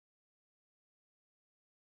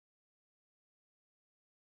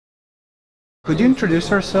Could you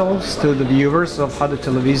introduce ourselves to the viewers of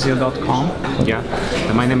HDtelevizija.com? Yeah,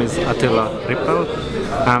 my name is Attila Rippel.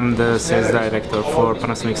 I'm the sales director for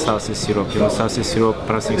Panasonic Southeast Europe. Southeast Europe,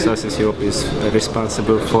 Panasonic Southeast Europe is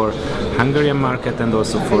responsible for Hungarian market and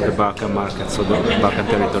also for the Balkan market, so the Balkan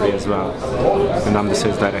territory as well. And I'm the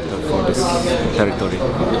sales director for this territory.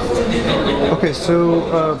 Okay, so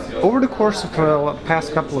over the course of the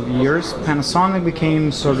past couple of years, Panasonic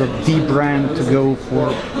became sort of the brand to go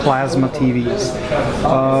for plasma TVs.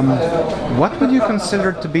 What would you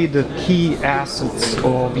consider to be the key assets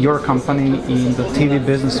of your company in the TV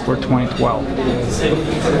business for 2012?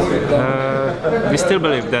 We still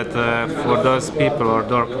believe that for those people or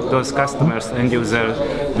those customers and users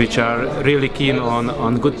which are really keen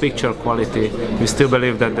on good picture quality, we still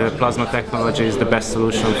believe that the plasma technology is the best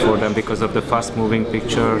solution for them because of the fast-moving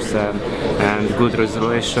pictures and good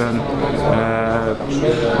resolution.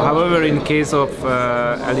 However, in case of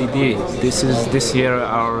LED, this year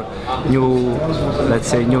our new, let's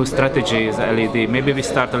say, new strategy is LED. Maybe we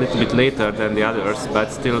start a little bit later than the others,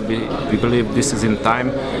 but still we believe this is in time,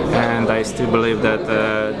 and I still believe that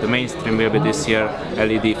the mainstream will be this year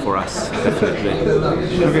LED for us, definitely.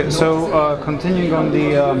 Okay, so continuing on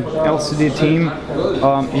the LCD theme,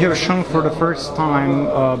 you have shown for the first time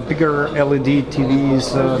bigger LED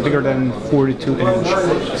TVs, bigger than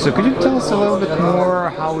 42-inch. So could you tell us a little bit more,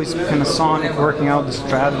 how is Panasonic working out the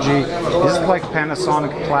strategy? Is it like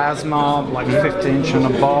Panasonic Plasma, like 50-inch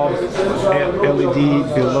and above,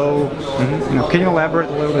 LED below? You know, can you elaborate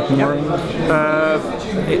a little bit more?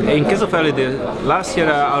 In case of LED, last year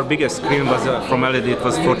our biggest screen was from LED, it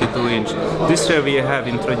was 42-inch. This year we have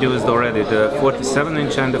introduced already the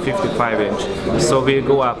 47-inch and the 55-inch. So we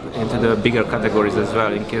go up into the bigger categories as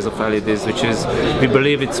well in case of LEDs, which is, we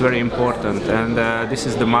believe it's very important, and this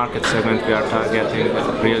is the market segment we are targeting,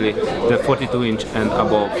 really, the 42-inch and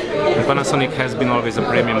above. And Panasonic has been always a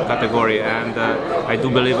premium category, and I do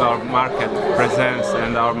believe our market presence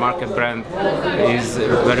and our market brand is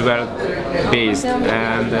very well based,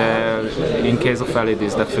 and in case of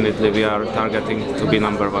LEDs, definitely we are targeting to be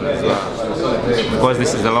number one as well. Of course,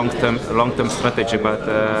 this is a long-term strategy, but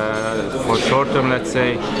for short-term, let's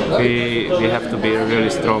say, we have to be really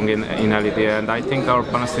strong in LED, and I think our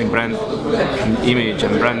Panasonic brand image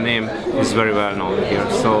and brand name is very well known here,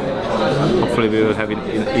 so hopefully we will have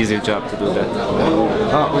an easy job to do that.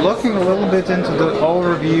 Looking a little bit into the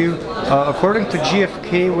overview, according to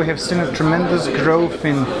GfK, we have seen a tremendous growth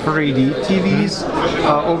in 3D TVs,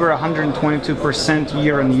 over 122%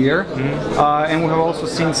 year on year, and we have also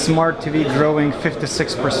seen Smart TV growing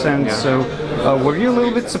 56%. Yeah. So were you a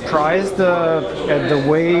little bit surprised at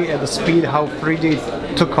the speed how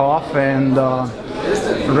 3D took off and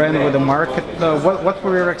ran with the market? What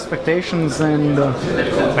were your expectations? And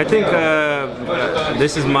I think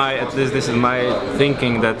this is my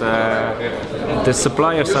thinking that the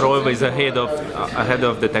suppliers are always ahead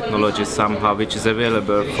of the technology somehow, which is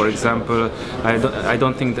available. For example, I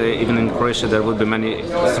don't think that even in Croatia there would be many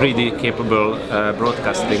 3D capable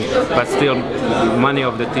broadcasting, but still many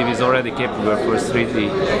of the TVs already capable for 3D.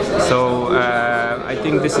 So I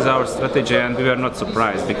think this is our strategy, and we are not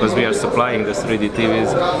surprised because we are supplying the 3D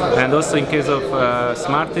TVs. And also in case of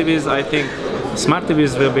smart TVs, I think smart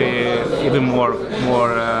TVs will be even more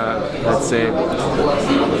let's say,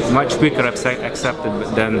 much quicker accepted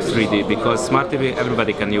than 3D, because smart TV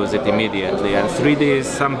everybody can use it immediately, and 3D is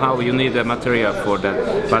somehow you need a material for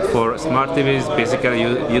that. But for smart TVs, basically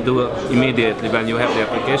you do immediately when you have the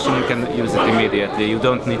application, you can use it immediately. You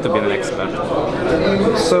don't need to be an expert.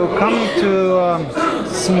 So coming to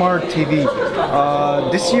Smart TV,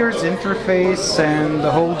 this year's interface and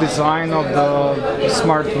the whole design of the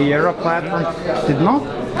Smart Viera platform did not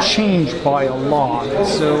change by a lot.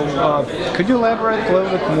 So could you elaborate a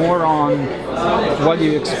little bit more on what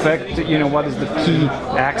you expect, you know, what is the key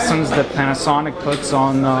accents that Panasonic puts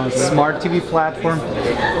on Smart TV platform?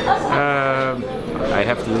 I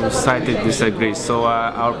have to slightly disagree. So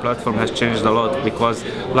our platform has changed a lot, because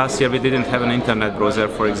last year we didn't have an internet browser,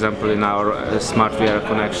 for example, in our Smart VR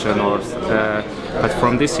connection, but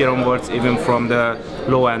from this year onwards, even from the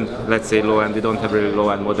low end, let's say low end, we don't have really low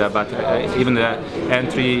end model, but even the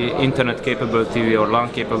entry internet capable TV or LAN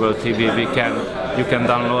capable TV, you can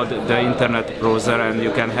download the internet browser and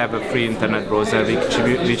you can have a free internet browser,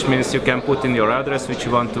 which means you can put in your address which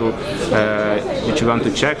you want to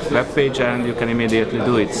check, web page, and you can immediately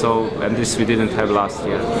do it. So, and this we didn't have last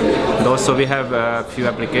year. And also we have a few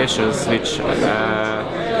applications which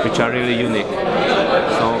are really unique.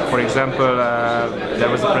 So For example, there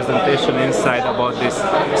was a presentation inside about this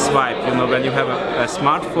swipe. You know, when you have a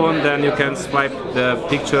smartphone, then you can swipe the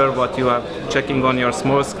picture what you are checking on your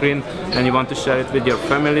small screen, and you want to share it with your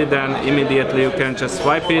family. Then immediately you can just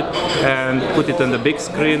swipe it and put it on the big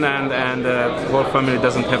screen, and the whole family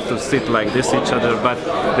doesn't have to sit like this each other, but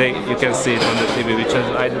you can see it on the TV, which is,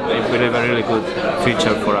 I believe, a really good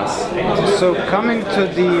feature for us. So coming to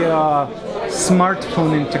the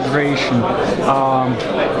smartphone integration,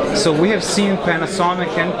 so we have seen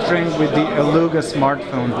Panasonic entering with the Aluga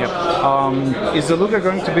smartphone. Yep. Is Aluga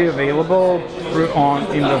going to be available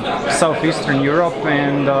in the southeastern Europe,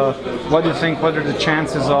 and what do you think? What are the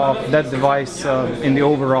chances of that device in the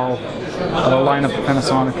overall lineup of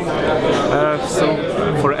Panasonic? So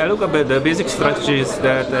for Aluga, the basic strategy is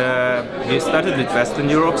that we started with Western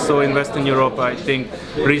Europe. So in Western Europe, I think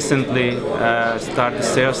recently started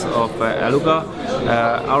sales of Aluga.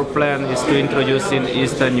 Our plan is to introduce in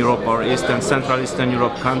Eastern Europe or Central Eastern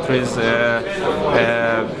Europe countries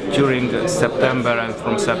during September and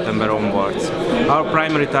from September onwards. Our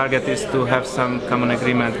primary target is to have some common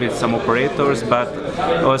agreement with some operators, but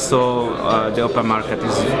also the open market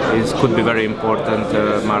could be very important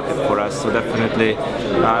market for us. So definitely,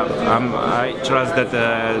 I trust that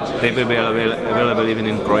they will be available even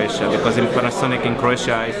in Croatia, because in Panasonic in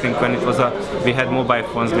Croatia, I think when it was we had mobile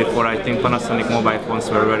phones before. I think Panasonic mobile phones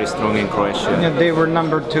were very strong in Croatia. Yeah, they were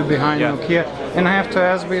number 2 behind Nokia. And I have to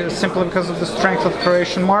ask, simply because of the strength of the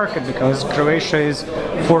Croatian market, because Croatia is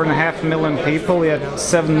 4.5 million people, yet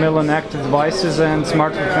 7 million active devices, and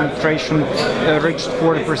smartphone penetration reached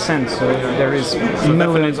 40%. So there is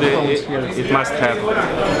millions of phones here.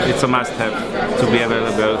 It's a must-have to be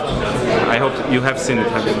available. I hope you have seen it,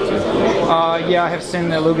 haven't you? Yeah, I have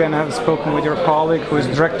seen Aluga, and I have spoken with your colleague, who is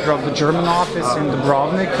director of the German office in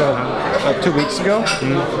Dubrovnik 2 weeks ago.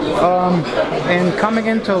 And coming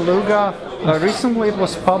into Aluga, recently it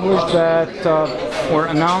was published that, or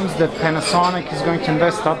announced that Panasonic is going to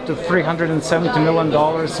invest up to $370 million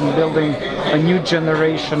in building a new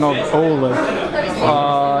generation of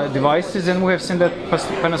OLED devices, and we have seen that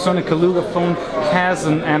Panasonic Aluga phone has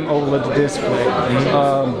an AMOLED display.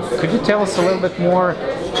 Could you tell us a little bit more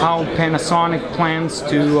how Panasonic plans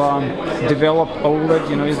to develop OLED?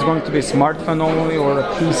 You know, is it going to be smartphone only or a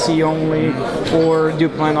PC only, or do you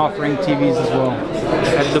plan offering TVs as well?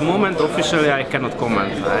 At the moment, officially, I cannot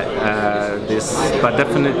comment this, but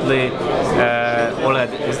definitely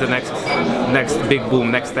OLED is the next big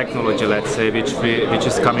boom, next technology, let's say, which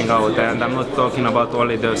is coming out. And I'm not talking about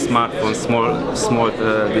only the smartphones, small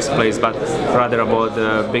displays, but rather about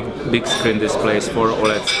the big screen displays for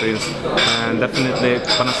OLED screens. And definitely,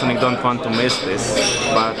 Panasonic don't want to miss this,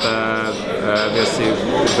 but we'll see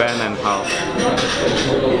when and how.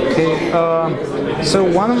 Okay, so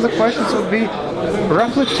one of the questions would be,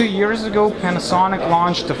 roughly 2 years ago, Panasonic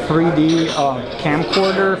launched a 3D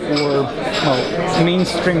camcorder for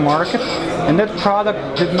mainstream market, and that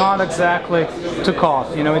product did not exactly took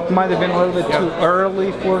off. You know, it might have been a little bit too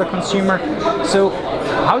early for the consumer. So,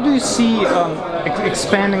 how do you see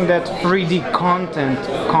expanding that 3D content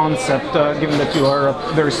concept, given that you are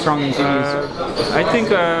very strong in TVs? I think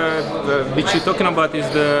which you're talking about is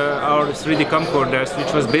our 3D camcorders,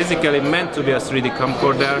 which was basically meant to be a 3D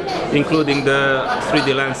camcorder, including the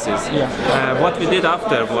 3D lenses. What we did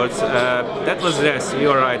afterwards, that was, yes,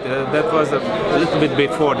 you're right, that was a little bit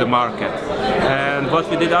before the market. And what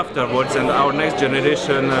we did afterwards, and our next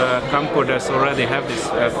generation camcorders already have this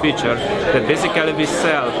feature, that basically we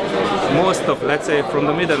sell most of, let's say, from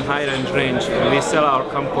the mid and high range, we sell our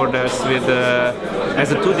camcorders with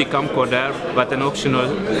as a 2D camcorder, but an optional,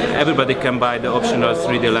 everybody can buy the optional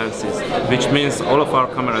 3D lenses, which means all of our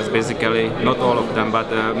cameras, basically, not all of them, but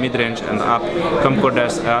mid-range and up,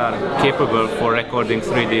 camcorders are capable for recording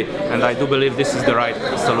 3D, and I do believe this is the right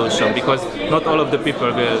solution, because not all of the people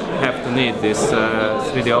will have to need this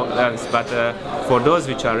 3D lens, but for those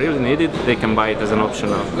which are really needed, they can buy it as an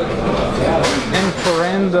optional. And for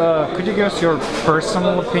end, could you give us your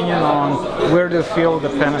personal opinion on where do you feel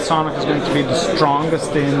that Panasonic is going to be the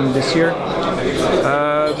strongest in this year?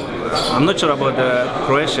 I'm not sure about the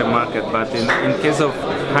Croatian market, but in case of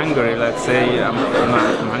Hungary, let's say, I'm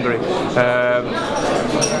from Hungary,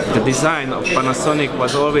 the design of Panasonic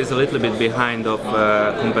was always a little bit behind of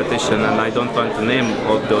competition, and I don't want to name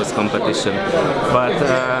all those competition. But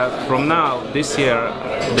from now, this year,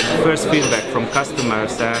 the first feedback from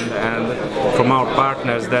customers and from our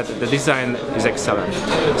partners that the design is excellent.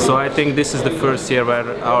 So I think this is the first year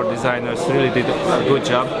where our designers really did a good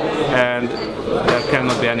job, and there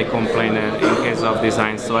cannot be any complaint in case of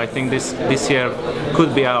design. So I think this year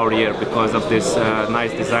could be our year because of this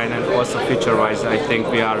nice design, and also feature-wise I think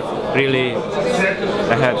we are really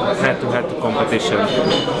ahead head-to-head competition.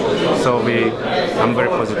 So I'm very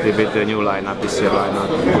positive with the new lineup, this year lineup.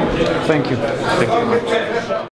 Thank you. Thank you very much.